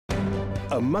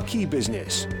A Mucky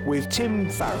Business with Tim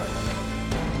Farron.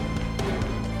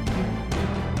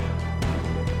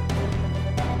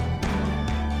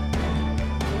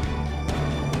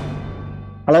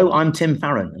 Hello, I'm Tim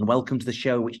Farron, and welcome to the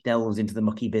show which delves into the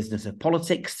mucky business of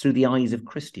politics through the eyes of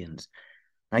Christians.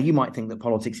 Now, you might think that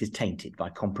politics is tainted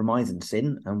by compromise and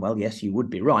sin, and well, yes, you would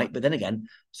be right, but then again,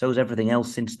 so is everything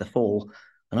else since the fall,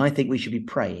 and I think we should be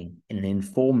praying in an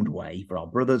informed way for our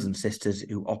brothers and sisters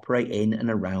who operate in and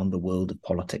around the world of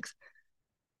politics.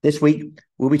 This week,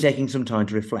 we'll be taking some time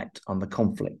to reflect on the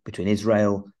conflict between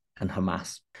Israel and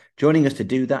Hamas. Joining us to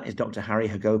do that is Dr. Harry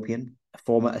Hagopian, a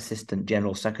former Assistant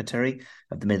General Secretary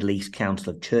of the Middle East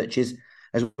Council of Churches,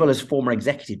 as well as former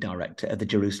Executive Director of the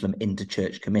Jerusalem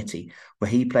Inter-Church Committee,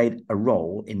 where he played a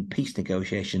role in peace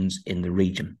negotiations in the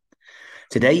region.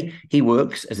 Today, he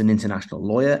works as an international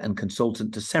lawyer and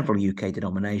consultant to several UK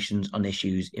denominations on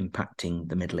issues impacting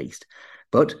the Middle East.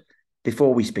 But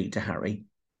before we speak to Harry,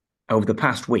 over the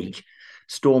past week,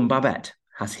 Storm Babette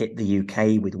has hit the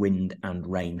UK with wind and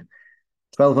rain.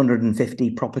 1,250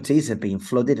 properties have been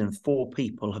flooded and 4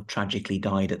 people have tragically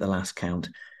died at the last count.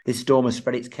 This storm has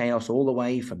spread its chaos all the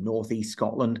way from northeast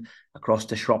Scotland, across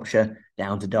to Shropshire,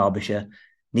 down to Derbyshire.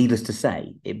 Needless to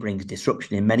say, it brings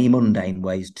disruption in many mundane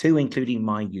ways too, including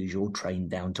my usual train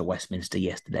down to Westminster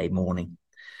yesterday morning.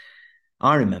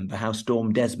 I remember how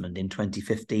Storm Desmond in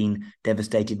 2015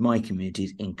 devastated my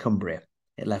communities in Cumbria.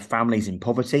 It left families in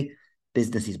poverty,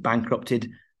 businesses bankrupted,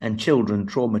 and children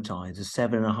traumatised as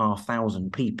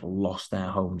 7,500 people lost their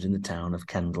homes in the town of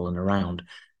Kendal and around.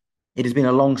 It has been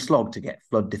a long slog to get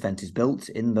flood defences built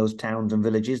in those towns and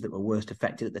villages that were worst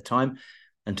affected at the time,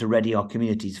 and to ready our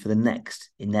communities for the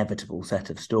next inevitable set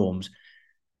of storms.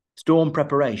 Storm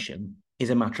preparation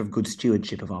is a matter of good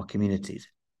stewardship of our communities.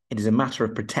 It is a matter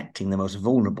of protecting the most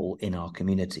vulnerable in our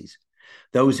communities.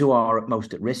 Those who are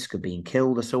most at risk of being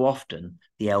killed are so often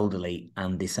the elderly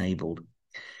and disabled.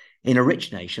 In a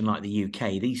rich nation like the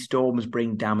UK, these storms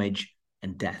bring damage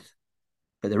and death.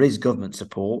 But there is government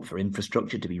support for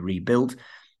infrastructure to be rebuilt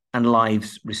and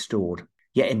lives restored.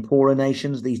 Yet in poorer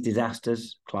nations, these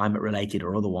disasters, climate-related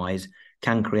or otherwise,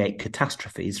 can create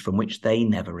catastrophes from which they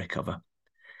never recover.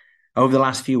 Over the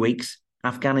last few weeks,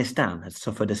 Afghanistan has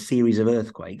suffered a series of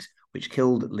earthquakes which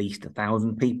killed at least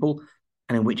 1,000 people,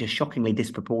 and in which a shockingly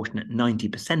disproportionate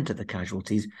 90% of the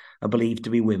casualties are believed to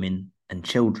be women and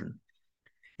children.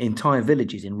 Entire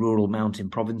villages in rural mountain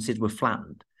provinces were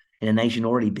flattened. In a nation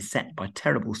already beset by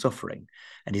terrible suffering,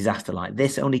 a disaster like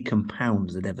this only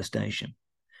compounds the devastation.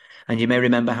 And you may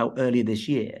remember how earlier this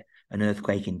year, an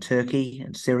earthquake in Turkey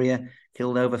and Syria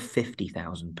killed over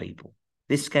 50,000 people.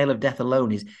 This scale of death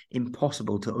alone is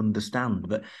impossible to understand,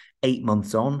 but 8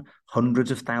 months on,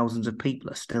 hundreds of thousands of people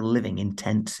are still living in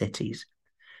tent cities.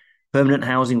 Permanent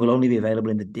housing will only be available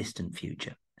in the distant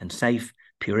future, and safe,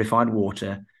 purified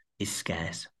water is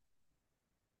scarce.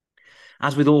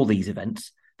 As with all these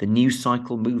events, the news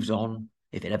cycle moves on,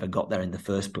 if it ever got there in the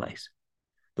first place.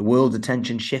 The world's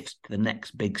attention shifts to the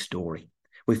next big story.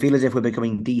 We feel as if we're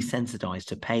becoming desensitized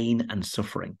to pain and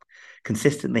suffering,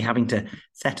 consistently having to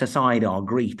set aside our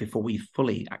grief before we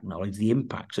fully acknowledge the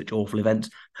impact such awful events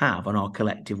have on our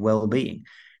collective well-being,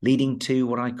 leading to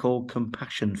what I call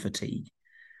compassion fatigue.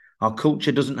 Our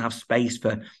culture doesn't have space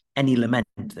for any lament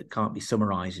that can't be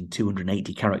summarized in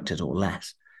 280 characters or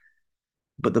less.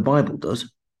 But the Bible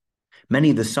does.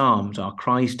 Many of the Psalms are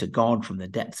cries to God from the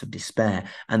depths of despair,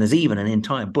 and there's even an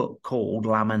entire book called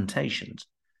Lamentations.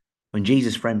 When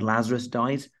Jesus' friend Lazarus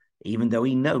dies, even though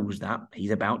he knows that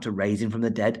he's about to raise him from the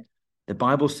dead, the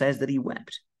Bible says that he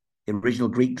wept. The original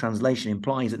Greek translation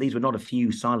implies that these were not a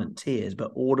few silent tears,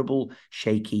 but audible,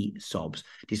 shaky sobs.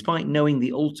 Despite knowing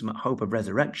the ultimate hope of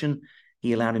resurrection,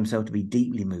 he allowed himself to be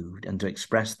deeply moved and to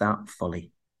express that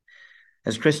fully.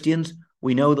 As Christians,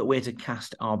 we know that we're to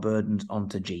cast our burdens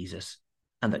onto Jesus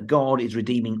and that God is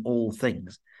redeeming all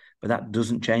things, but that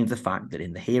doesn't change the fact that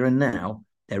in the here and now,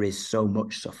 there is so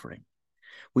much suffering.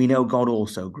 We know God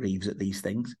also grieves at these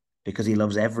things because he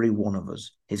loves every one of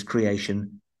us, his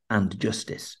creation and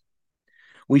justice.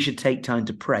 We should take time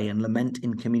to pray and lament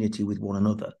in community with one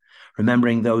another,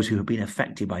 remembering those who have been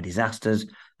affected by disasters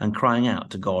and crying out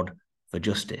to God for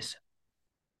justice.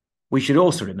 We should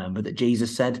also remember that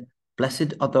Jesus said,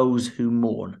 "Blessed are those who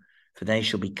mourn, for they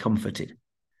shall be comforted."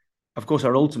 Of course,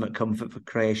 our ultimate comfort for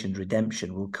creation's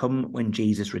redemption will come when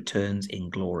Jesus returns in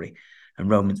glory, and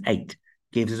Romans 8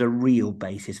 gives us a real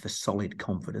basis for solid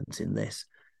confidence in this.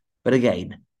 But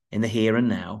again, in the here and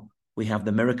now, we have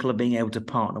the miracle of being able to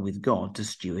partner with God to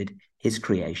steward his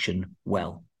creation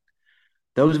well.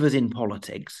 Those of us in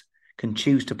politics can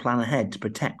choose to plan ahead to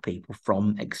protect people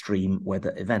from extreme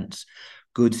weather events.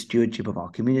 Good stewardship of our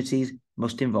communities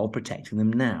must involve protecting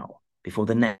them now, before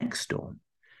the next storm.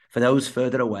 For those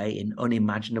further away in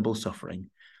unimaginable suffering,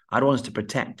 I'd want us to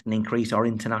protect and increase our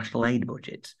international aid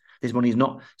budgets. This money is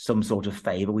not some sort of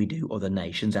favour we do other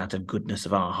nations out of goodness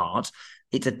of our hearts.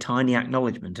 It's a tiny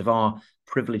acknowledgement of our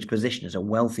privileged position as a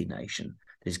wealthy nation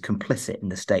that is complicit in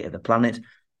the state of the planet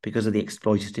because of the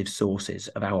exploitative sources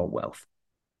of our wealth.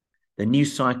 The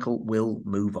news cycle will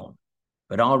move on,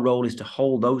 but our role is to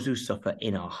hold those who suffer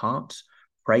in our hearts,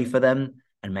 pray for them,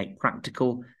 and make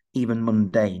practical, even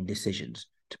mundane decisions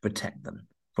to protect them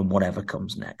from whatever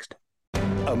comes next.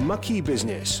 A Mucky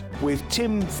Business with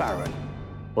Tim Farron.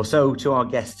 Well, so to our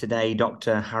guest today,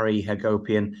 Dr. Harry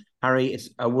Hagopian. Harry, it's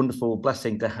a wonderful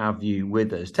blessing to have you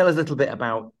with us. Tell us a little bit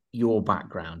about your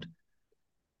background.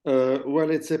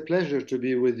 Well, it's a pleasure to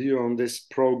be with you on this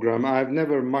program. I've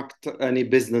never mucked any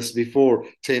business before,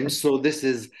 Tim, so this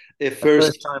is a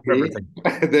first time for everything.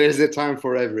 There is a time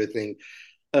for everything.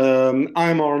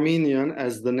 I'm Armenian,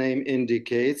 as the name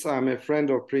indicates. I'm a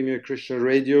friend of Premier Christian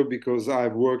Radio because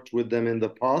I've worked with them in the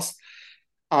past.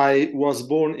 I was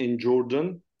born in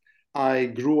Jordan. I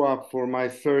grew up for my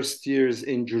first years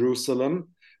in Jerusalem.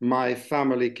 My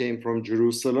family came from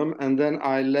Jerusalem, and then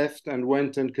I left and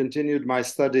went and continued my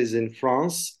studies in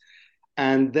France.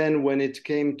 And then when it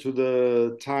came to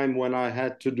the time when I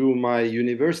had to do my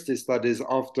university studies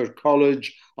after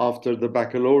college, after the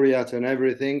baccalaureate and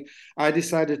everything, I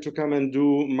decided to come and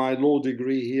do my law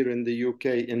degree here in the UK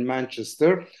in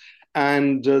Manchester.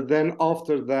 And then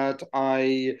after that,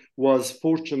 I was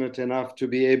fortunate enough to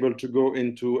be able to go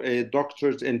into a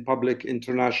doctorate in public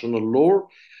international law.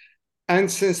 And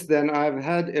since then, I've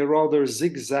had a rather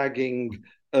zigzagging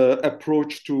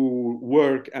approach to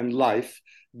work and life,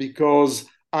 because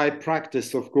I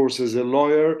practiced, of course, as a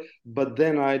lawyer, but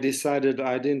then I decided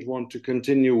I didn't want to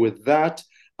continue with that.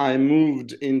 I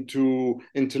moved into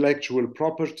intellectual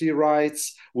property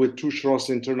rights with Touche Ross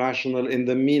International in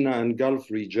the MENA and Gulf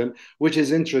region, which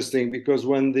is interesting because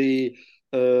when the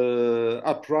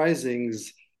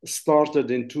uprisings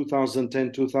started in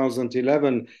 2010,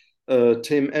 2011,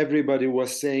 Tim, everybody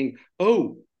was saying,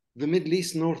 oh, the Middle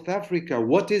East, North Africa,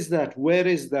 what is that? Where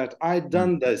is that? I'd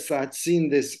done this. I'd seen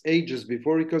this ages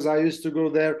before because I used to go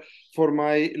there for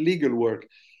my legal work.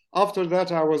 After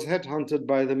that, I was headhunted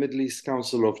by the Middle East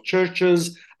Council of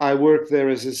Churches. I worked there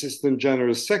as Assistant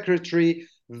General Secretary.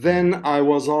 Then I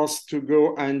was asked to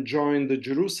go and join the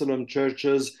Jerusalem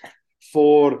churches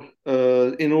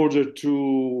in order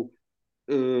to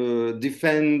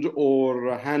defend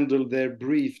or handle their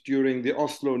brief during the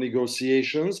Oslo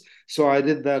negotiations. So I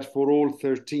did that for all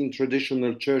 13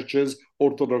 traditional churches,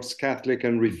 Orthodox, Catholic,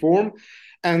 and Reform.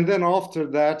 And then after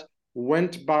that,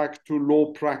 went back to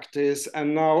law practice,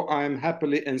 and now I'm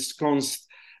happily ensconced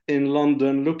in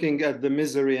London, looking at the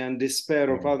misery and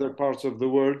despair of other parts of the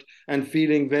world and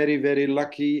feeling very, very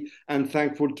lucky and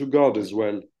thankful to God as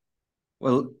well.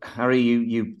 Well, Harry,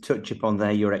 you touch upon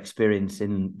there your experience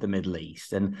in the Middle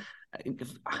East, and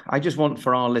I just want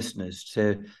for our listeners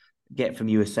to get from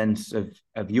you a sense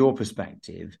of your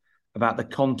perspective about the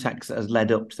context that has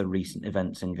led up to the recent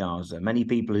events in Gaza. Many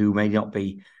people who may not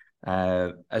be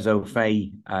as au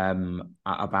fait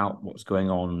about what's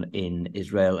going on in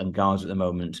Israel and Gaza at the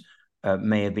moment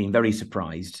may have been very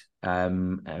surprised,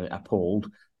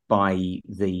 appalled by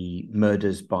the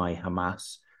murders by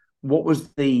Hamas. What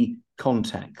was the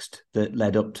context that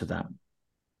led up to that?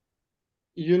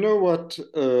 You know what,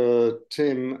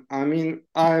 Tim? I mean,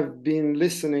 I've been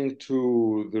listening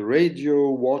to the radio,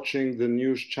 watching the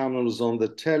news channels on the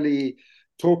telly,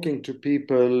 talking to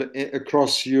people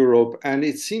across Europe, and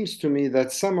it seems to me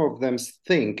that some of them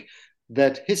think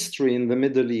that history in the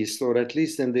Middle East, or at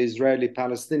least in the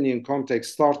Israeli-Palestinian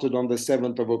context, started on the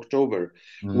 7th of October,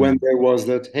 when there was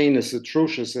that heinous,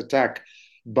 atrocious attack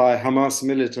by Hamas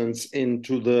militants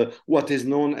into what is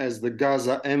known as the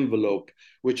Gaza envelope,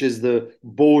 which is the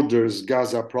borders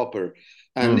Gaza proper,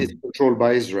 and it's controlled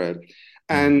by Israel.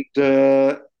 And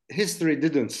history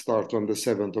didn't start on the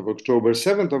 7th of October.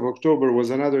 7th of October was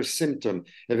another symptom,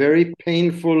 a very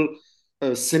painful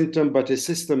symptom, but a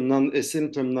symptom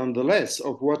nonetheless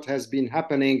of what has been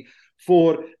happening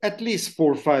for at least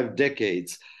 4 or 5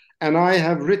 decades. And I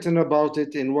have written about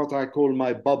it in what I call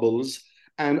my bubbles.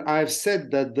 And I've said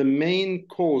that the main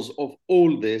cause of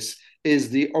all this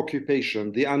is the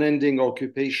occupation, the unending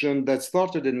occupation that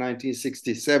started in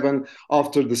 1967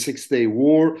 after the Six-Day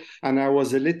War. And I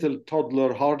was a little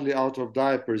toddler, hardly out of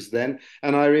diapers then.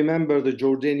 And I remember the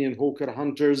Jordanian Hawker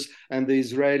hunters and the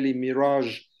Israeli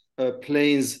Mirage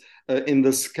planes in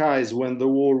the skies when the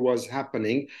war was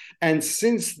happening. And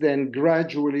since then,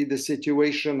 gradually, the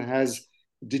situation has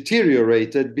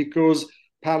deteriorated because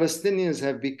Palestinians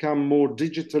have become more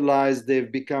digitalized,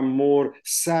 they've become more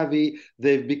savvy,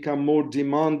 they've become more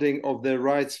demanding of their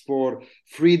rights for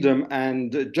freedom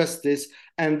and justice.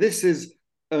 And this is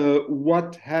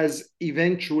what has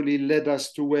eventually led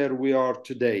us to where we are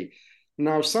today.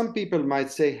 Now, some people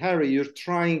might say, Harry, you're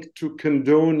trying to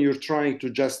condone, you're trying to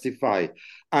justify.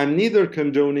 I'm neither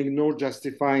condoning nor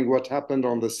justifying what happened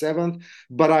on the 7th,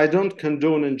 but I don't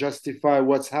condone and justify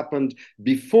what's happened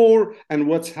before and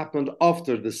what's happened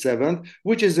after the 7th,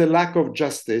 which is a lack of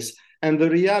justice and the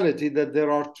reality that there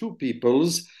are two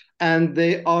peoples and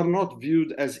they are not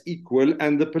viewed as equal.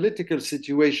 And the political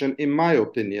situation, in my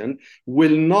opinion,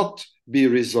 will not be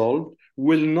resolved,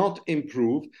 will not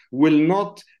improve, will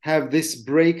not have this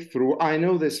breakthrough. I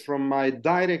know this from my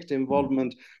direct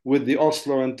involvement with the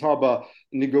Oslo and Taba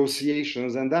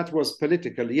negotiations, and that was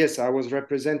political. Yes, I was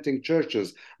representing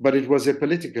churches, but it was a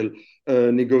political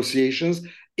negotiations.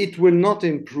 It will not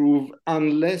improve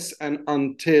unless and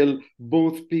until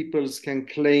both peoples can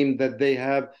claim that they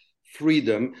have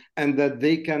freedom and that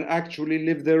they can actually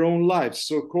live their own lives.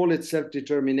 So call it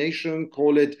self-determination,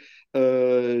 call it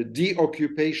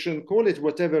deoccupation, call it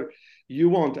whatever you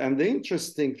want. And the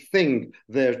interesting thing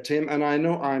there, Tim, and I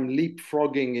know I'm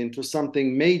leapfrogging into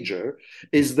something major,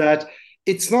 is that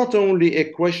it's not only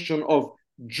a question of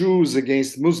Jews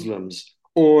against Muslims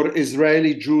or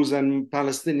Israeli Jews and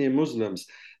Palestinian Muslims.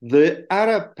 The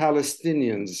Arab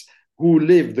Palestinians who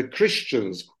live, the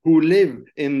Christians who live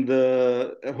in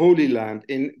the Holy Land,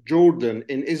 in Jordan,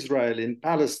 in Israel, in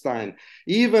Palestine,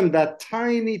 even that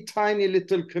tiny, tiny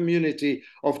little community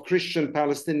of Christian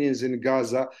Palestinians in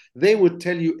Gaza, they would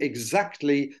tell you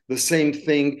exactly the same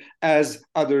thing as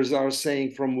others are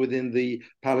saying from within the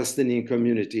Palestinian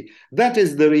community. That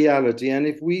is the reality. And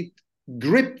if we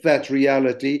grip that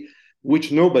reality,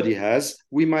 which nobody has,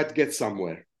 we might get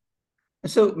somewhere.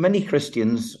 So many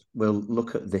Christians will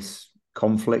look at this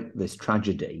conflict, this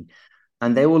tragedy,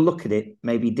 and they will look at it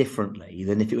maybe differently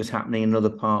than if it was happening in another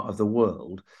part of the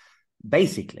world,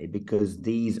 basically because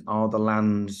these are the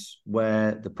lands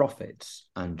where the prophets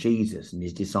and Jesus and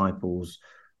his disciples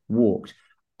walked.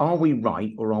 Are we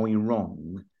right or are we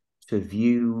wrong to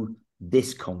view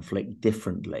this conflict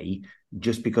differently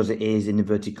just because it is, in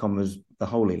inverted commas, the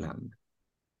Holy Land?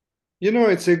 You know,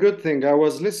 it's a good thing. I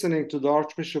was listening to the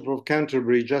Archbishop of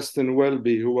Canterbury, Justin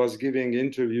Welby, who was giving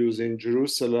interviews in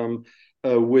Jerusalem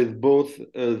with both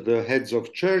the heads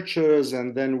of churches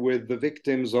and then with the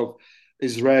victims of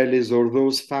Israelis or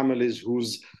those families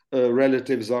whose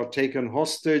relatives are taken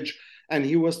hostage. And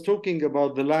he was talking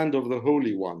about the land of the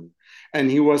Holy One.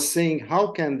 And he was saying, how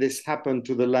can this happen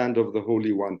to the land of the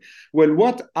Holy One? Well,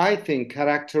 what I think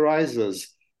characterizes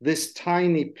this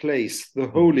tiny place, the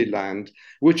Holy Land,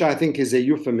 which I think is a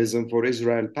euphemism for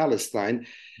Israel-Palestine,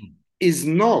 is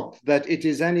not that it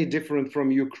is any different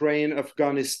from Ukraine,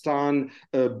 Afghanistan,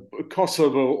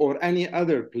 Kosovo, or any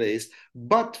other place,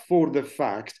 but for the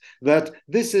fact that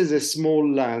this is a small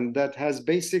land that has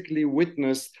basically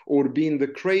witnessed or been the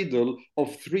cradle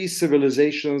of three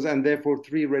civilizations and therefore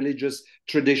three religious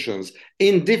traditions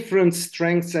in different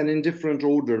strengths and in different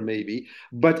order maybe,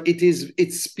 but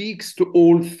it speaks to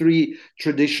all three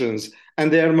traditions,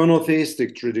 and they are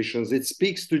monotheistic traditions. It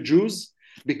speaks to Jews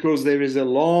because there is a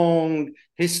long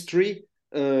history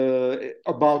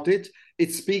about it.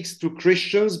 It speaks to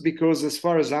Christians because, as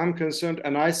far as I'm concerned,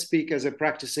 and I speak as a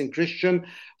practicing Christian,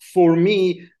 for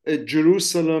me,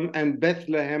 Jerusalem and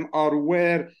Bethlehem are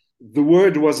where the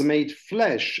word was made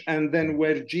flesh, and then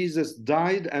where Jesus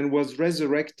died and was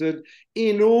resurrected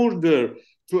in order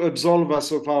to absolve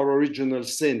us of our original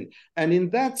sin. And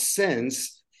in that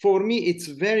sense, for me, it's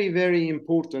very, very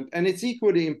important. And it's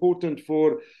equally important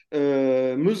for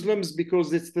Muslims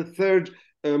because it's the third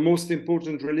most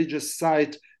important religious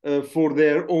site for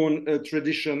their own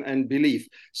tradition and belief.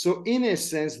 So in a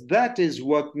sense, that is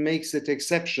what makes it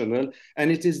exceptional. And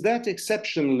it is that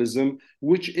exceptionalism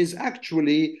which is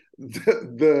actually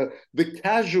the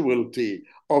casualty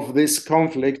of this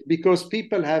conflict, because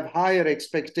people have higher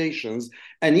expectations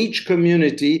and each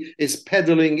community is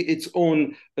peddling its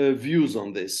own views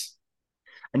on this.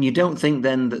 And you don't think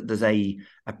then that there's a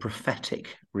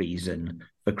prophetic reason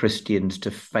for Christians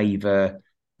to favour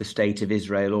the state of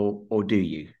Israel, or do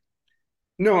you?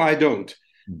 No, I don't.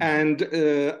 And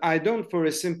I don't for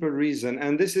a simple reason.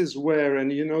 And this is where,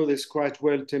 and you know this quite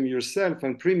well, Tim, yourself,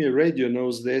 and Premier Radio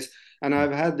knows this. And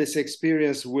I've had this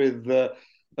experience with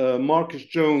Marcus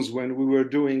Jones when we were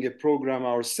doing a program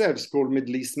ourselves called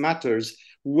Middle East Matters,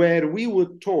 where we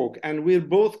would talk, and we're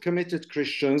both committed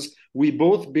Christians. We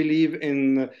both believe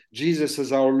in Jesus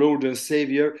as our Lord and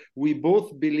Savior. We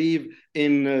both believe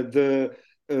in the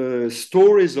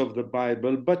stories of the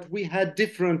Bible, but we had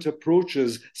different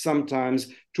approaches sometimes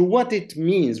to what it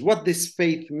means, what this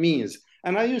faith means.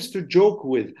 And I used to joke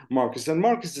with Marcus, and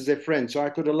Marcus is a friend, so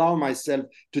I could allow myself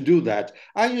to do that.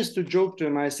 I used to joke to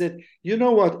him, I said, you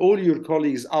know what, all your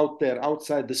colleagues out there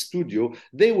outside the studio,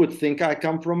 they would think I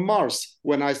come from Mars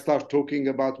when I start talking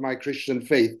about my Christian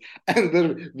faith. And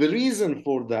the reason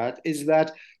for that is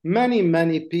that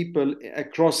many people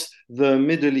across the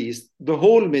Middle East, the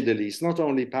whole Middle East, not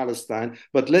only Palestine,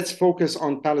 but let's focus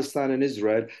on Palestine and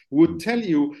Israel, would tell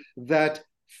you that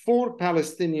for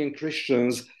Palestinian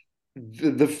Christians,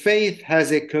 the faith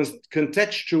has a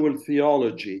contextual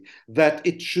theology, that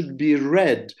it should be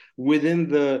read within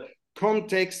the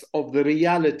context of the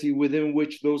reality within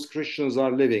which those Christians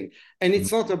are living. And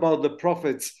it's not about the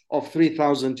prophets of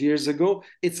 3,000 years ago,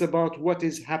 it's about what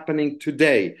is happening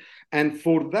today. And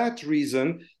for that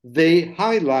reason, they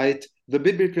highlight the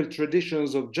biblical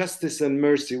traditions of justice and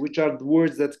mercy, which are the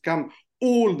words that come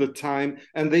all the time.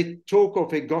 And they talk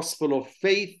of a gospel of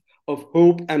faith, of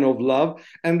hope, and of love.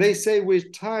 And they say we're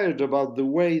tired about the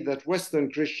way that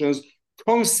Western Christians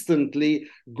constantly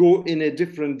go in a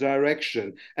different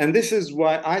direction. And this is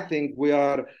why I think we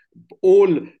are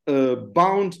all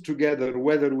bound together,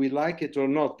 whether we like it or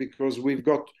not, because we've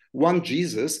got one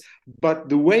Jesus, but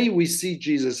the way we see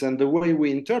Jesus and the way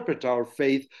we interpret our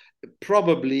faith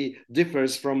probably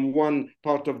differs from one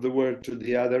part of the world to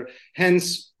the other.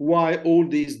 Hence why all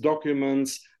these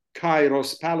documents,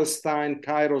 Kairos Palestine,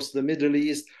 Kairos the Middle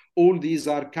East, all these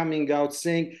are coming out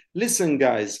saying, listen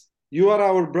guys, you are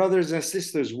our brothers and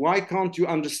sisters. Why can't you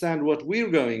understand what we're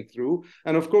going through?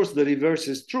 And of course, the reverse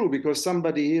is true, because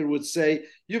somebody here would say,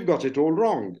 you've got it all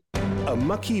wrong. A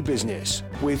Mucky Business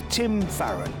with Tim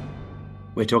Farron.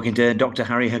 We're talking to Dr.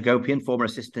 Harry Hagopian, former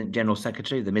Assistant General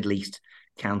Secretary of the Middle East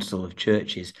Council of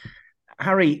Churches.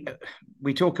 Harry,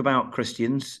 we talk about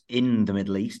Christians in the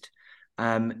Middle East.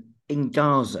 In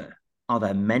Gaza, are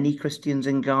there many Christians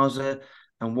in Gaza,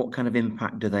 and what kind of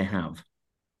impact do they have?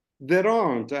 There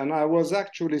aren't, and I was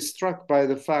actually struck by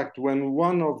the fact when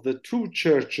one of the two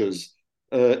churches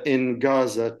in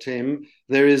Gaza, Tim,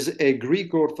 there is a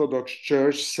Greek Orthodox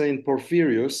church, St.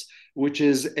 Porphyrius, which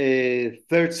is a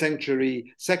 3rd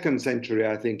century, 2nd century,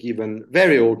 I think even,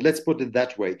 very old, let's put it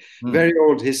that way, very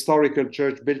old historical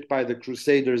church built by the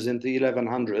Crusaders in the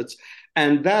 1100s.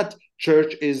 And that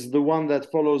church is the one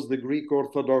that follows the Greek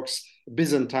Orthodox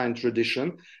Byzantine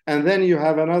tradition. And then you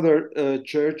have another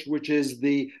church, which is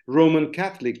the Roman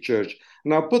Catholic Church.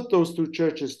 Now put those two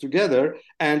churches together,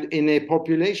 and in a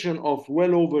population of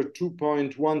well over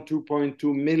 2.1,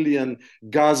 2.2 million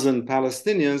Gazan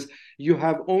Palestinians, you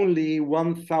have only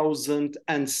 1,000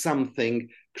 and something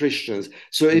Christians.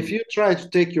 So if you try to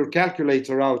take your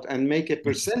calculator out and make a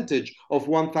percentage of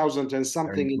 1,000 and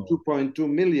something in 2.2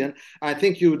 million, I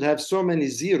think you would have so many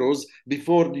zeros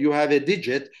before you have a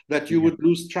digit that you would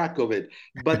lose track of it.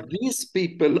 But these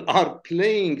people are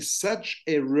playing such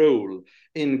a role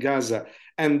in Gaza.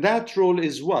 And that role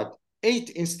is what?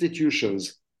 8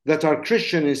 institutions that are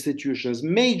Christian institutions,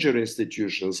 major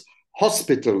institutions,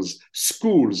 hospitals,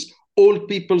 schools, old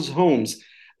people's homes.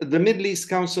 The Middle East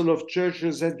Council of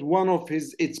Churches had one of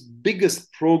its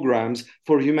biggest programs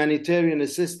for humanitarian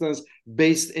assistance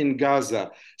based in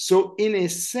Gaza. So in a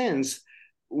sense,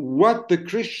 what the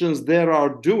Christians there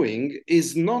are doing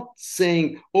is not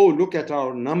saying, oh, look at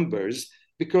our numbers,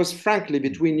 because frankly,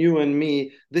 between you and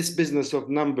me, this business of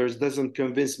numbers doesn't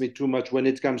convince me too much when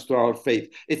it comes to our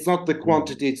faith. It's not the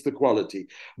quantity, it's the quality.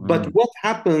 But what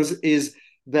happens is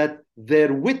that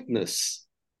their witness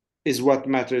is what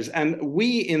matters. And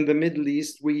we in the Middle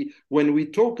East, when we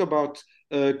talk about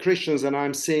Christians, and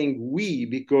I'm saying we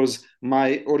because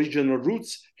my original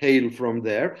roots hail from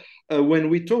there, when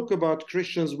we talk about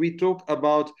Christians, we talk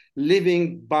about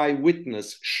living by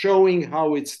witness, showing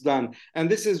how it's done. And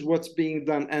this is what's being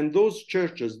done. And those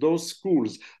churches, those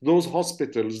schools, those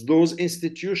hospitals, those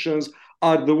institutions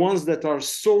are the ones that are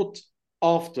sought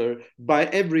after by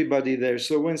everybody there.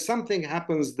 So when something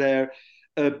happens there,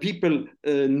 people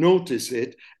notice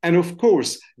it. And of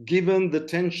course, given the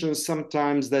tensions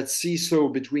sometimes that seesaw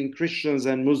between Christians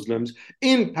and Muslims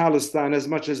in Palestine as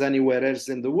much as anywhere else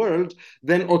in the world,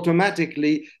 then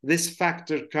automatically this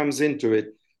factor comes into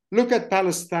it. Look at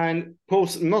Palestine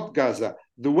post, not Gaza,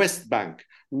 the West Bank,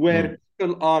 where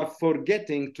people are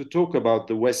forgetting to talk about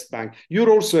the West Bank.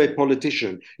 You're also a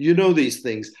politician. You know these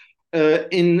things.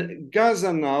 In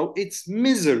Gaza now, it's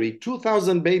misery.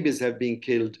 2,000 babies have been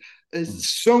killed.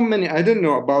 So many, I don't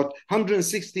know, about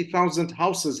 160,000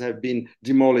 houses have been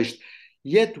demolished.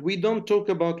 Yet we don't talk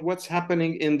about what's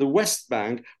happening in the West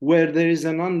Bank, where there is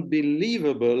an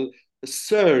unbelievable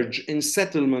surge in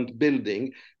settlement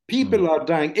building. People are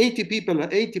dying. 80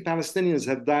 Palestinians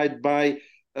have died by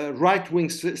right-wing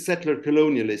settler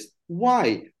colonialists.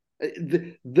 Why?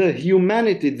 The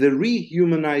humanity, the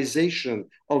rehumanization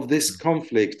of this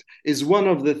conflict is one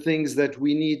of the things that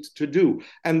we need to do.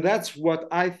 And that's what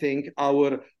I think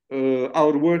our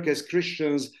work as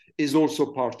Christians is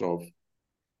also part of.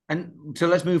 And so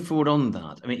let's move forward on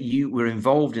that. I mean, you were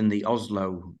involved in the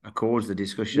Oslo Accords, the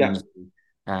discussions,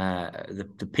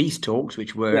 the peace talks,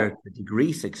 which were to a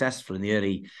degree successful in the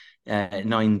early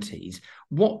 90s.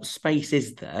 What space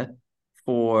is there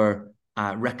for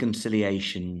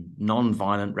reconciliation,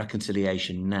 non-violent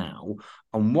reconciliation now?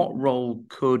 And what role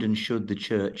could and should the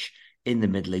church in the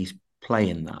Middle East play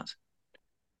in that?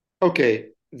 Okay.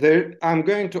 I'm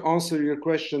going to answer your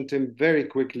question, Tim, very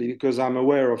quickly because I'm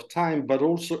aware of time, but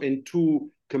also in two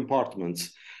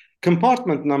compartments.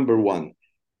 Compartment number one,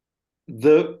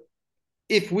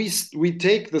 if we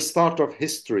take the start of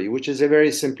history, which is a very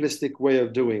simplistic way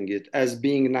of doing it, as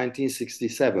being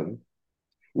 1967,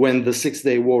 when the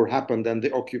Six-Day War happened and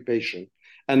the occupation,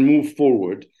 and move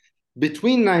forward,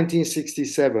 between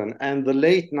 1967 and the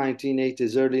late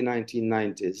 1980s, early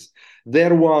 1990s,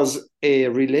 there was a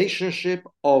relationship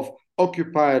of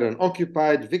occupier and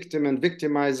occupied, victim and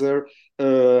victimizer,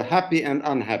 happy and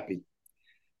unhappy.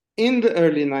 In the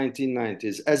early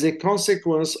 1990s, as a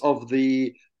consequence of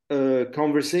the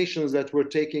conversations that were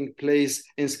taking place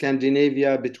in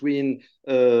Scandinavia between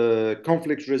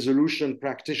conflict resolution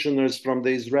practitioners from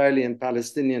the Israeli and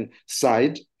Palestinian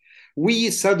side, we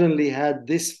suddenly had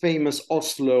this famous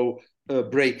Oslo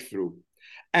breakthrough.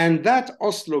 And that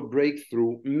Oslo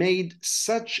breakthrough made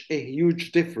such a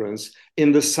huge difference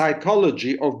in the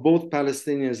psychology of both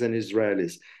Palestinians and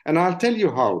Israelis. And I'll tell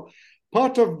you how.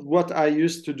 Part of what I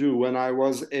used to do when I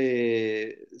was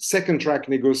a second-track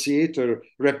negotiator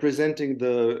representing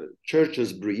the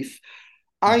church's brief,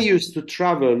 I used to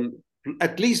travel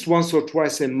at least once or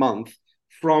twice a month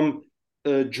from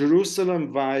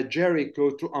Jerusalem via Jericho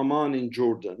to Amman in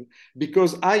Jordan,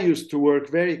 because I used to work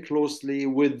very closely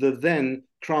with the then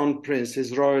Crown Prince,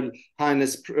 His Royal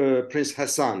Highness Prince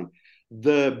Hassan,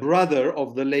 the brother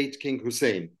of the late King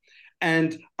Hussein.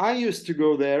 And I used to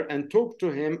go there and talk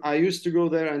to him. I used to go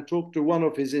there and talk to one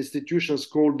of his institutions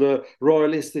called the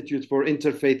Royal Institute for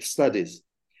Interfaith Studies.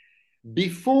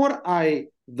 Before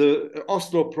the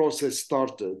Oslo process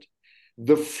started,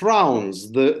 the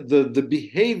frowns, the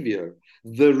behavior,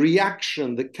 the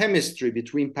reaction, the chemistry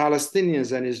between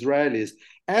Palestinians and Israelis,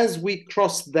 as we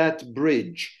crossed that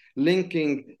bridge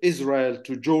linking Israel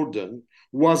to Jordan,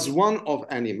 was one of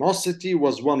animosity,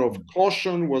 was one of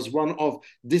caution, was one of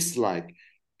dislike.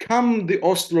 Come the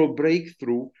Oslo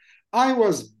breakthrough, I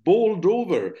was bowled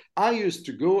over. I used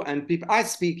to go and I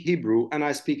speak Hebrew and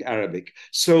I speak Arabic.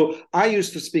 So I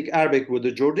used to speak Arabic with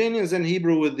the Jordanians and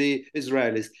Hebrew with the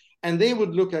Israelis. And they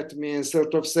would look at me and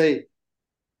sort of say,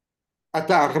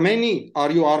 Ata Armeni,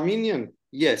 are you Armenian?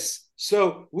 Yes.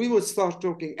 So we would start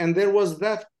talking. And there was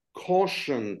that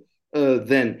caution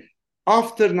then.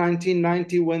 After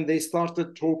 1990, when they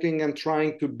started talking and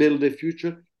trying to build a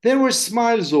future, there were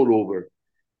smiles all over.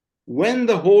 When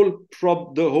the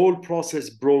whole process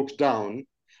broke down,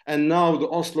 and now the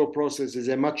Oslo process is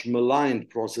a much maligned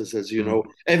process, as you know.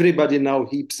 Everybody now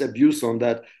heaps abuse on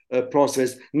that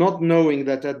process, not knowing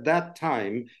that at that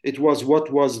time it was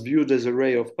what was viewed as a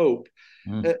ray of hope.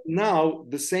 Now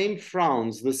the same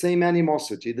frowns, the same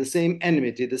animosity, the same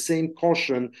enmity, the same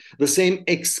caution, the same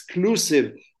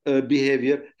exclusive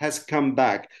behavior has come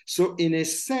back. So in a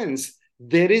sense,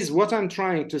 there is what I'm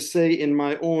trying to say in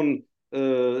my own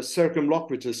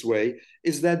circumlocutus way,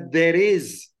 is that there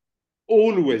is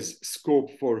always scope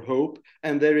for hope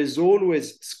and there is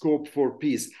always scope for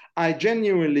peace. I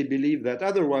genuinely believe that.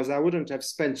 Otherwise, I wouldn't have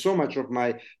spent so much of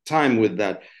my time with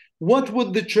that. What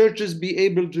would the churches be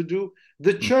able to do?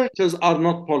 The churches are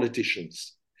not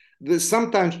politicians.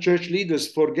 Sometimes church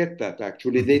leaders forget that,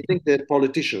 actually. They think they're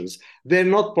politicians. They're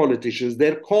not politicians.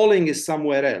 Their calling is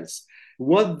somewhere else.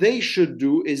 What they should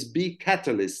do is be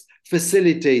catalysts,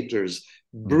 facilitators,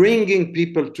 bringing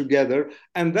people together.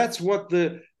 And that's what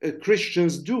the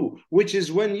Christians do, which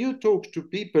is when you talk to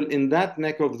people in that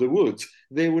neck of the woods,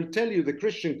 they will tell you the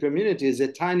Christian community is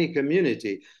a tiny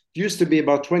community. It used to be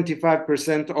about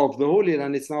 25% of the Holy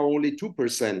Land. It's now only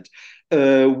 2%.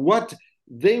 What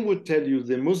they would tell you,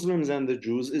 the Muslims and the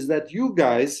Jews, is that you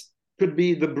guys could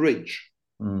be the bridge.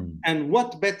 And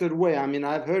what better way? I mean,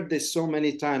 I've heard this so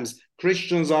many times.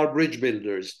 Christians are bridge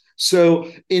builders.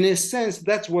 So in a sense,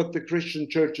 that's what the Christian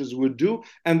churches would do.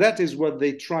 And that is what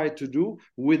they try to do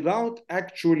without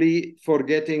actually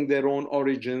forgetting their own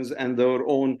origins and their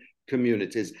own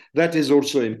communities. That is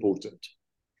also important.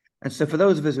 And so for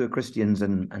those of us who are Christians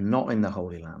and not in the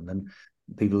Holy Land, and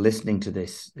people listening to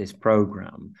this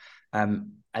program,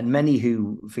 and many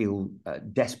who feel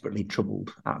desperately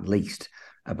troubled, at least,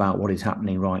 about what is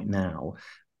happening right now,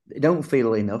 they don't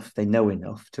feel enough, they know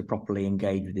enough to properly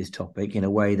engage with this topic in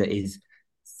a way that is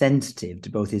sensitive to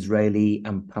both Israeli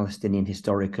and Palestinian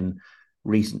historic and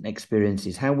recent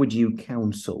experiences. How would you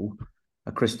counsel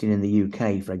a Christian in the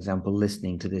UK, for example,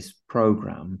 listening to this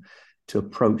program, to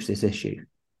approach this issue?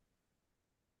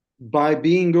 By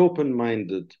being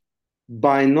open-minded,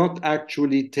 by not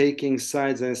actually taking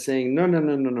sides and saying, no,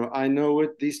 I know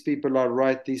it, these people are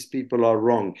right, these people are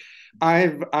wrong.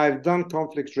 I've done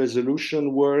conflict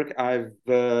resolution work. I've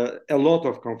a lot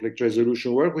of conflict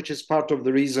resolution work, which is part of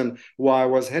the reason why I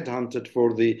was headhunted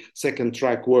for the second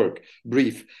track work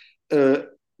brief. Do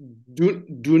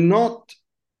not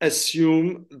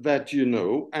assume that you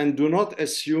know, and do not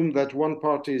assume that one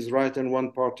party is right and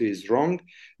one party is wrong,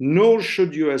 nor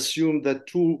should you assume that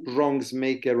two wrongs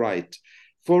make a right.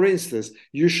 For instance,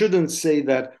 you shouldn't say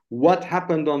that what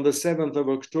happened on the 7th of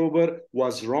October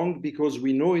was wrong because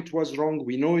we know it was wrong,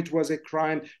 we know it was a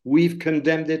crime, we've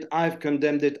condemned it, I've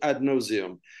condemned it ad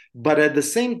nauseum. But at the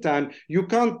same time, you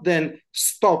can't then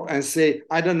stop and say,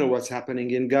 I don't know what's happening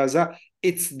in Gaza,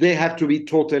 they have to be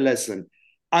taught a lesson.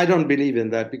 I don't believe in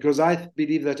that, because I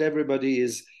believe that everybody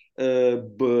is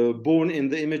born in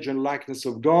the image and likeness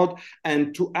of God,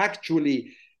 and to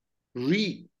actually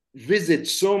revisit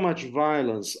so much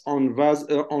violence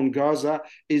on Gaza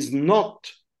is not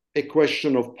a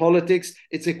question of politics,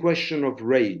 it's a question of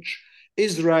rage.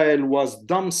 Israel was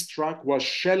dumbstruck, was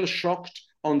shell-shocked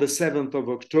on the 7th of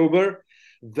October.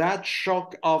 That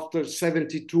shock after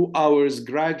 72 hours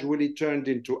gradually turned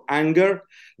into anger.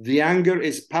 The anger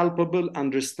is palpable,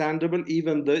 understandable.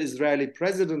 Even the Israeli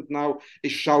president now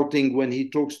is shouting when he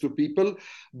talks to people.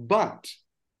 But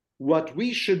what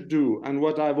we should do, and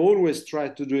what I've always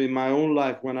tried to do in my own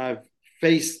life when I've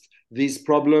faced these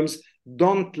problems,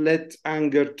 don't let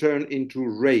anger turn into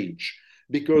rage.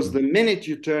 Because the minute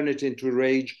you turn it into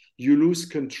rage, you lose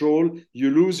control,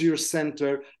 you lose your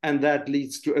center, and that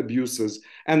leads to abuses.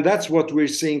 And that's what we're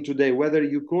seeing today. Whether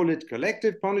you call it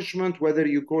collective punishment, whether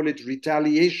you call it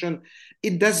retaliation,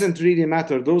 it doesn't really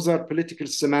matter. Those are political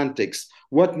semantics.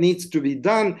 What needs to be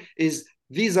done is,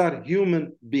 these are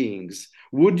human beings.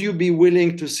 Would you be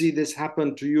willing to see this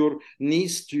happen to your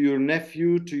niece, to your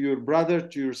nephew, to your brother,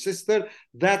 to your sister?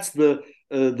 That's the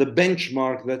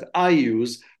benchmark that I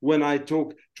use when I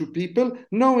talk to people,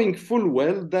 knowing full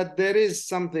well that there is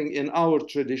something in our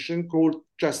tradition called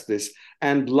justice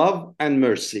and love and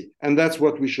mercy. And that's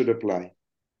what we should apply.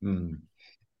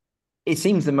 It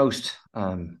seems the most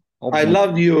I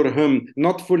love your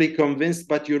not fully convinced,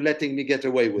 but you're letting me get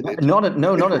away with it. Not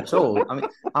at all.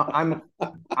 I mean,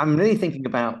 I'm really thinking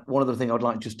about one other thing I'd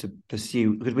like just to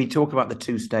pursue, because we talk about the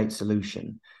two-state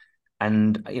solution,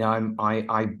 and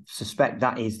I suspect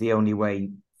that is the only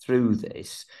way through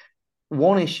this.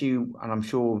 One issue, and I'm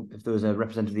sure if there was a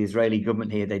representative of the Israeli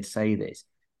government here, they'd say this,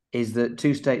 is that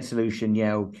two-state solution,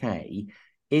 yeah, okay,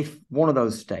 if one of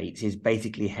those states is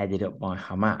basically headed up by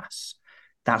Hamas,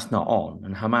 that's not on.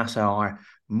 And Hamas are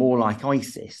more like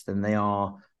ISIS than they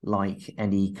are like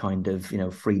any kind of,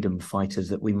 freedom fighters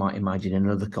that we might imagine in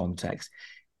another context.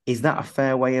 Is that a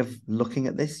fair way of looking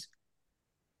at this?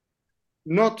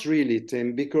 Not really,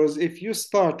 Tim, because if you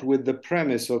start with the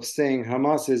premise of saying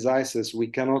Hamas is ISIS, we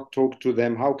cannot talk to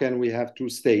them, how can we have two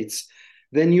states?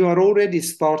 Then you are already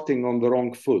starting on the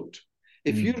wrong foot.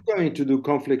 If you're going to do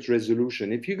conflict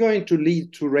resolution, if you're going to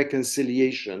lead to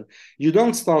reconciliation, you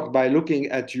don't start by looking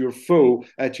at your foe,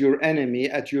 at your enemy,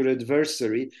 at your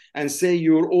adversary, and say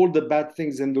you're all the bad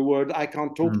things in the world, I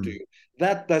can't talk to you.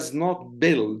 That does not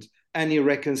build any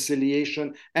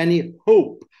reconciliation, any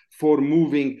hope for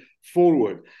moving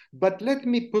forward. But let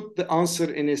me put the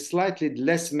answer in a slightly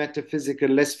less metaphysical,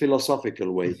 less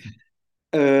philosophical way.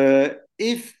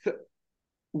 If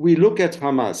we look at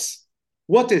Hamas,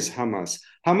 what is Hamas?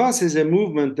 Hamas is a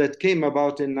movement that came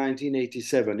about in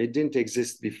 1987. It didn't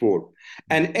exist before.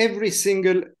 And every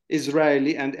single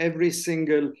Israeli and every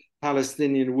single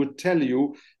Palestinian would tell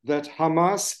you that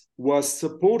Hamas was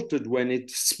supported when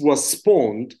it was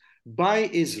spawned by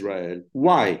Israel.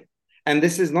 Why? And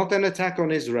this is not an attack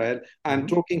on Israel. I'm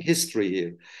talking history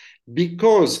here.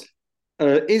 Because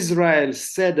Israel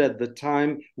said at the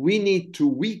time, we need to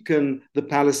weaken the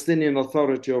Palestinian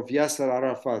Authority of Yasser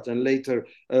Arafat and later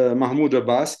Mahmoud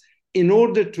Abbas in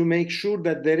order to make sure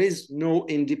that there is no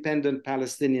independent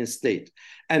Palestinian state.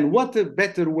 And what a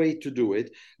better way to do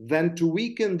it than to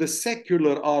weaken the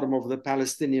secular arm of the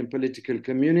Palestinian political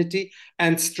community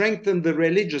and strengthen the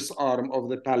religious arm of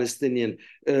the Palestinian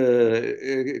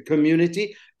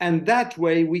community. And that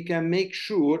way we can make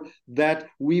sure that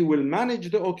we will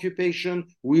manage the occupation,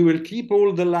 we will keep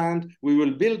all the land, we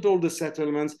will build all the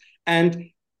settlements, and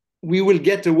we will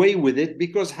get away with it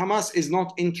because Hamas is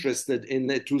not interested in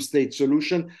a two-state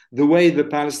solution the way the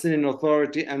Palestinian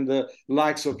Authority and the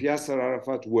likes of Yasser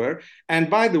Arafat were. And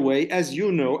by the way, as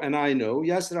you know and I know,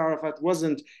 Yasser Arafat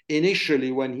wasn't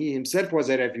initially, when he himself was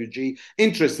a refugee,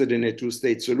 interested in a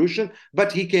two-state solution,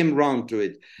 but he came round to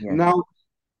it. Yeah. Now,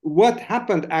 what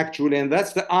happened actually, and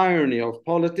that's the irony of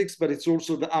politics, but it's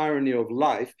also the irony of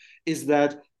life, is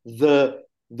that the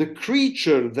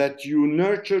creature that you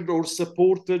nurtured or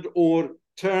supported or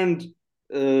turned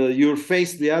your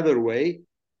face the other way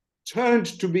turned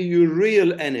to be your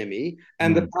real enemy.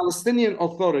 And the Palestinian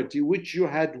Authority, which you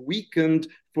had weakened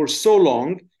for so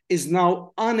long, is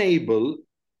now unable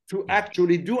to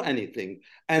actually do anything.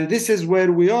 And this is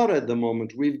where we are at the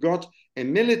moment. We've got a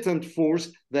militant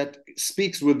force that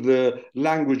speaks with the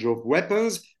language of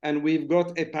weapons, and we've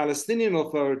got a Palestinian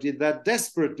Authority that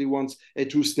desperately wants a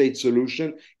two-state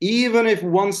solution, even if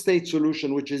one-state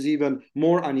solution, which is even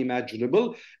more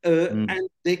unimaginable, and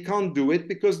they can't do it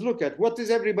because look at what is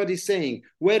everybody saying?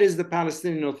 Where is the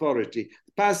Palestinian Authority?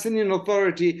 The Palestinian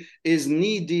Authority is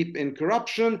knee-deep in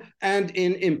corruption and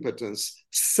in impotence,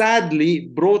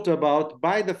 sadly brought about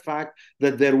by the fact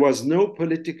that there was no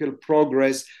political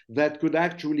progress that could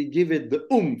actually give it the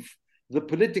oomph, the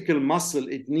political muscle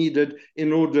it needed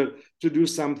in order to do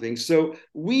something. So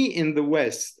we in the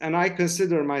West, and I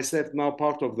consider myself now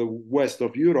part of the West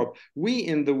of Europe, we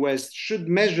in the West should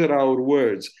measure our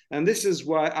words. And this is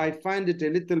why I find it a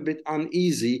little bit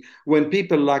uneasy when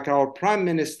people like our Prime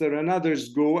Minister and others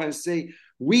go and say,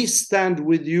 we stand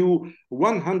with you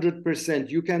 100%,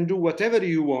 you can do whatever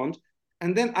you want.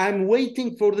 And then I'm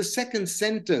waiting for the second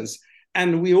sentence.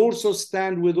 And we also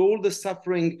stand with all the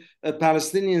suffering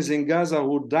Palestinians in Gaza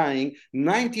who are dying,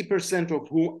 90% of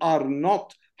who are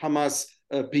not Hamas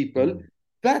people.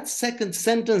 That second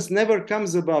sentence never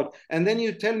comes about. And then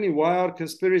you tell me why are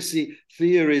conspiracy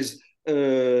theories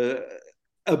a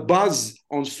buzz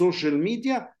on social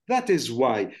media? That is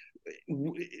why.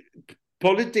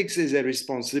 Politics is a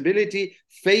responsibility.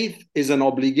 Faith is an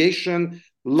obligation.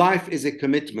 Life is a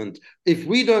commitment. If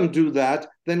we don't do that,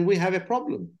 then we have a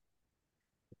problem.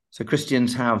 So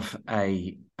Christians have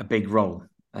a big role,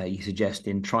 you suggest,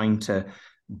 in trying to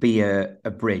be a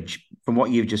bridge. From what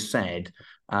you've just said,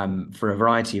 for a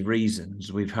variety of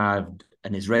reasons, we've had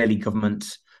an Israeli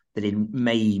government that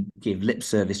may give lip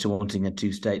service to wanting a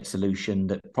two-state solution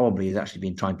that probably has actually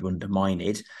been trying to undermine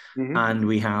it. And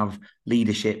we have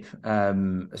leadership,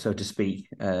 so to speak,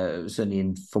 certainly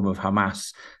in form of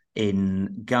Hamas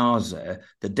in Gaza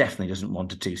that definitely doesn't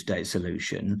want a two-state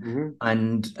solution.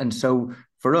 And so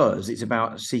for us, it's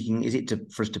about seeking,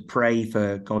 for us to pray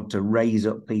for God to raise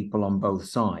up people on both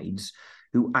sides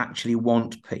who actually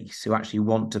want peace, who actually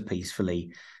want to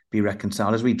peacefully be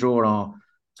reconciled. As we draw our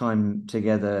time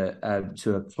together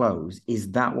to a close,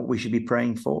 is that what we should be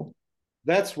praying for?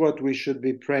 That's what we should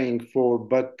be praying for,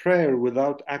 but prayer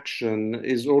without action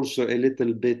is also a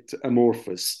little bit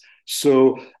amorphous.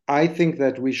 So I think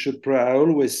that we should pray. I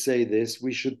always say this,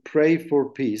 we should pray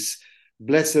for peace.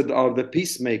 Blessed are the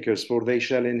peacemakers, for they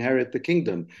shall inherit the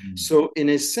kingdom. So in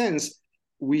a sense,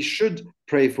 we should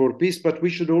pray for peace, but we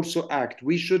should also act.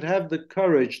 We should have the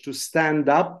courage to stand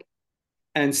up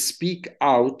and speak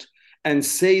out and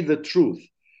say the truth.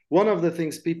 One of the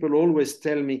things people always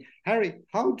tell me, Harry,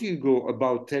 how do you go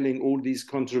about telling all these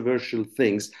controversial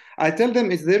things? I tell them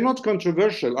they're not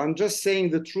controversial. I'm just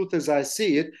saying the truth as I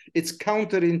see it. It's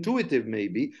counterintuitive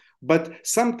maybe, but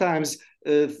sometimes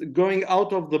going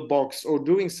out of the box or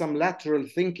doing some lateral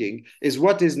thinking is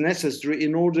what is necessary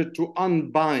in order to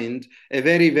unbind a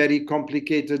very, very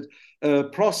complicated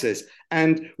process.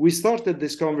 And we started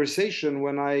this conversation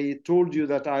when I told you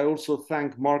that I also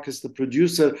thank Marcus, the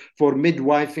producer, for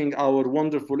midwifing our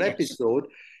wonderful episode.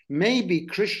 Maybe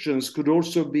Christians could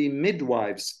also be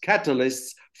midwives,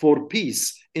 catalysts for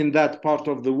peace in that part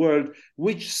of the world,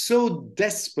 which so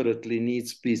desperately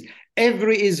needs peace.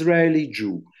 Every Israeli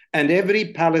Jew and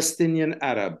every Palestinian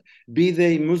Arab, be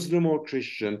they Muslim or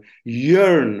Christian,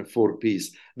 yearn for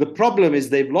peace. The problem is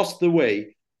they've lost the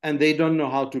way and they don't know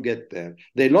how to get there.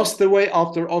 They lost the way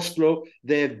after Oslo.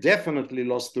 They have definitely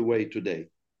lost the way today.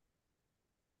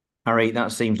 Harry,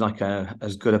 that seems like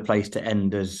as good a place to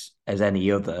end as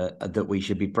any other, that we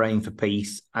should be praying for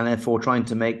peace and therefore trying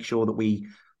to make sure that we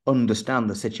understand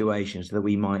the situation so that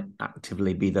we might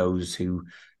actively be those who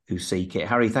seek it.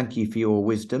 Harry, thank you for your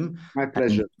wisdom. My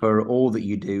pleasure. And for all that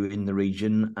you do in the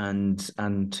region and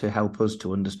to help us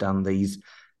to understand these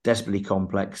desperately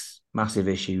complex, massive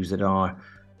issues that are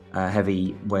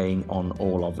heavy weighing on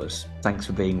all of us. Thanks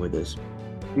for being with us.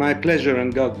 My pleasure,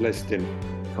 and God bless Tim.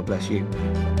 God bless you.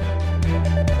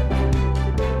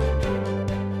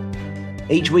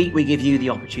 Each week we give you the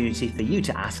opportunity for you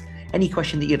to ask any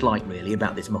question that you'd like, really,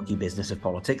 about this mucky business of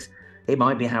politics. It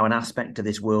might be how an aspect of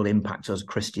this world impacts us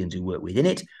Christians who work within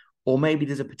it, or maybe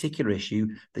there's a particular issue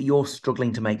that you're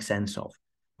struggling to make sense of.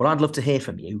 Well, I'd love to hear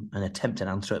from you and attempt an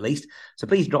answer at least. So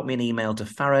please drop me an email to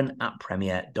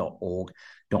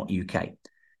farron@premier.org.uk.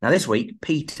 Now, this week,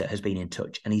 Peter has been in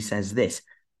touch and he says this.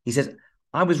 He says,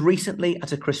 I was recently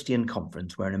at a Christian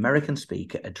conference where an American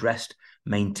speaker addressed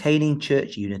maintaining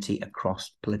church unity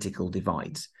across political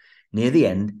divides. Near the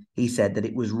end, he said that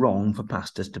it was wrong for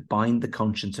pastors to bind the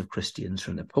conscience of Christians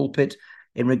from the pulpit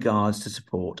in regards to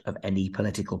support of any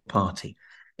political party.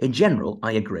 In general,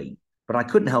 I agree, but I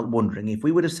couldn't help wondering if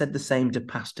we would have said the same to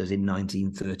pastors in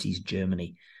 1930s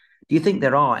Germany. Do you think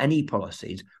there are any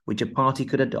policies which a party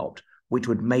could adopt which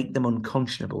would make them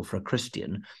unconscionable for a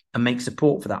Christian and make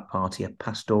support for that party a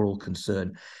pastoral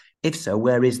concern? If so,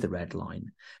 where is the red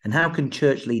line? And how can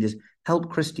church leaders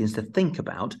help Christians to think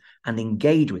about and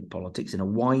engage with politics in a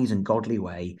wise and godly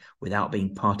way without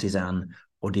being partisan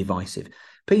or divisive?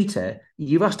 Peter,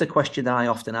 you've asked a question that I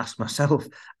often ask myself,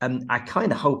 and I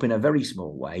kind of hope in a very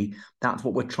small way that's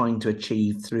what we're trying to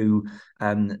achieve through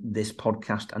this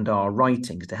podcast and our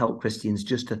writings, to help Christians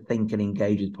just to think and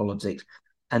engage with politics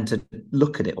and to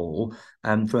look at it all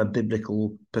from a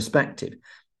biblical perspective.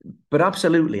 But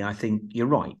absolutely, I think you're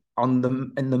right. In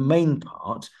the main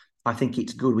part, I think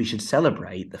it's good. We should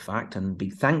celebrate the fact and be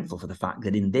thankful for the fact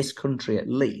that in this country, at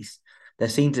least, there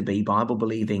seem to be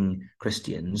Bible-believing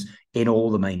Christians in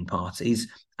all the main parties.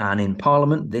 And in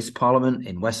Parliament, this Parliament,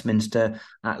 in Westminster,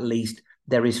 at least,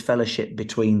 there is fellowship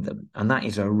between them. And that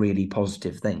is a really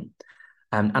positive thing.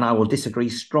 And I will disagree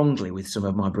strongly with some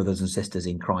of my brothers and sisters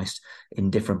in Christ in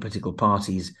different political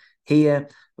parties here,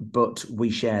 but we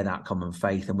share that common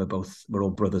faith and we're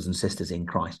all brothers and sisters in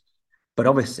Christ. But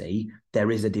obviously,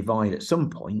 there is a divide at some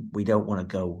point we don't want to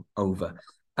go over.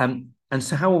 And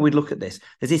so how will we look at this?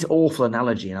 There's this awful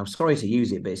analogy, and I'm sorry to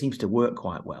use it, but it seems to work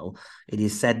quite well. It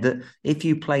is said that if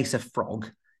you place a frog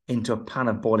into a pan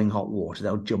of boiling hot water,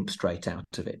 they'll jump straight out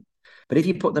of it. But if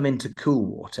you put them into cool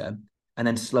water and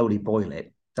then slowly boil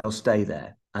it, they'll stay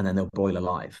there and then they'll boil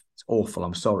alive. It's awful,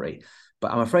 I'm sorry.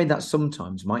 But I'm afraid that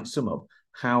sometimes might sum up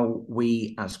how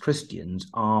we as Christians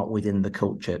are within the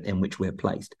culture in which we're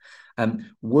placed.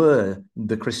 Were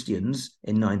the Christians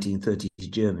in 1930s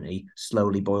Germany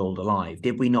slowly boiled alive?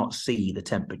 Did we not see the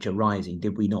temperature rising?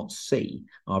 Did we not see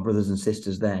our brothers and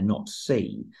sisters there not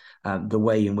see the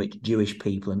way in which Jewish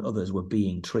people and others were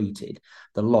being treated,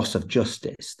 the loss of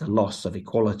justice, the loss of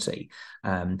equality?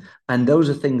 And those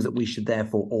are things that we should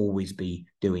therefore always be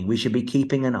doing. We should be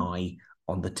keeping an eye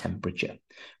on the temperature.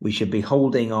 We should be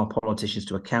holding our politicians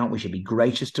to account. We should be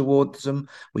gracious towards them.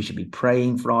 We should be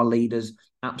praying for our leaders.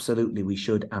 Absolutely, we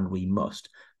should and we must.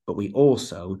 But we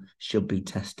also should be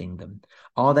testing them.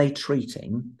 Are they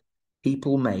treating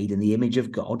people made in the image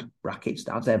of God, brackets,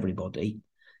 that's everybody,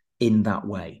 in that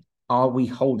way? Are we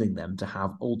holding them to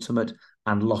have ultimate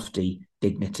and lofty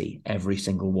dignity, every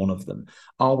single one of them?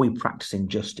 Are we practicing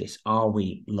justice? Are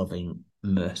we loving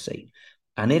mercy?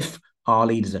 And if our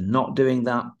leaders are not doing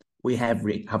that, we have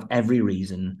every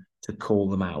reason to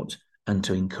call them out and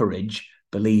to encourage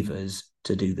believers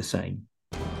to do the same.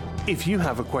 If you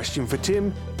have a question for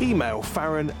Tim, email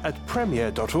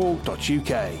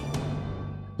farron@premier.org.uk.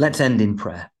 Let's end in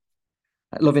prayer.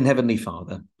 Loving Heavenly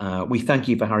Father, we thank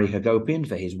you for Harry Hagopian,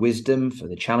 for his wisdom, for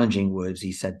the challenging words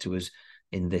he said to us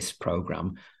in this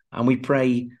programme. And we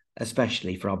pray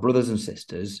especially for our brothers and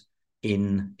sisters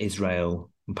in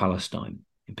Israel and Palestine,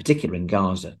 in particular in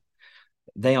Gaza.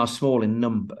 They are small in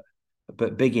number,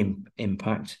 but big in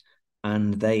impact,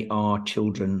 and they are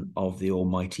children of the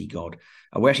Almighty God.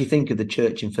 And we actually think of the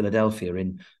church in Philadelphia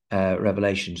in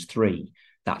Revelations 3,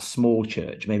 that small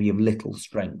church, maybe of little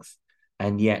strength.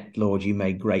 And yet, Lord, you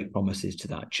made great promises to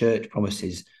that church,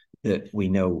 promises that we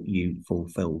know you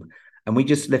fulfilled. And we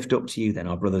just lift up to you then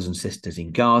our brothers and sisters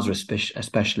in Gaza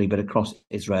especially, but across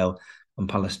Israel and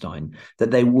Palestine,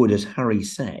 that they would, as Harry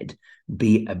said,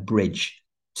 be a bridge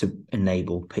to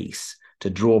enable peace, to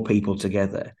draw people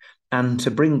together, and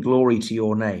to bring glory to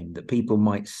your name, that people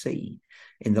might see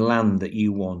in the land that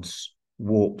you once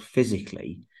walked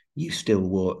physically, you still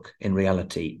walk in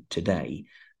reality today,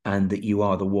 and that you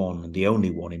are the one and the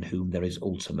only one in whom there is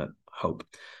ultimate hope.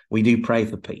 We do pray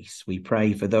for peace. We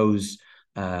pray for those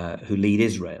who lead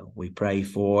Israel. We pray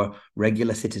for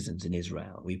regular citizens in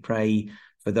Israel. We pray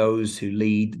for those who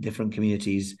lead different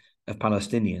communities of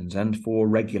Palestinians and for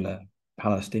regular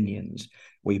Palestinians.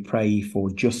 We pray for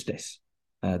justice,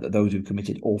 that those who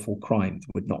committed awful crimes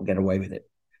would not get away with it.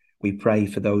 We pray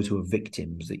for those who are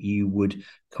victims, that you would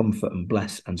comfort and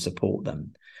bless and support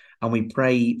them. And we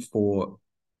pray for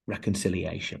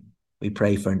reconciliation. We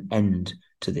pray for an end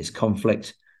to this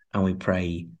conflict, and we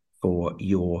pray for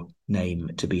your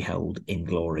name to be held in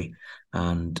glory.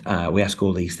 And we ask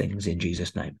all these things in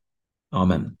Jesus' name.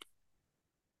 Amen.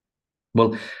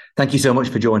 Well, thank you so much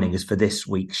for joining us for this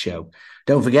week's show.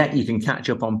 Don't forget, you can catch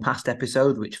up on past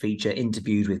episodes which feature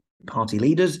interviews with party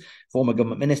leaders, former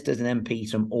government ministers and MPs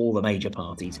from all the major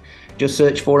parties. Just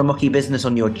search for A Mucky Business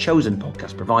on your chosen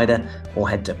podcast provider or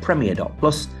head to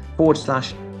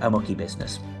premier.plus/A Mucky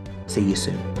Business. See you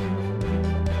soon.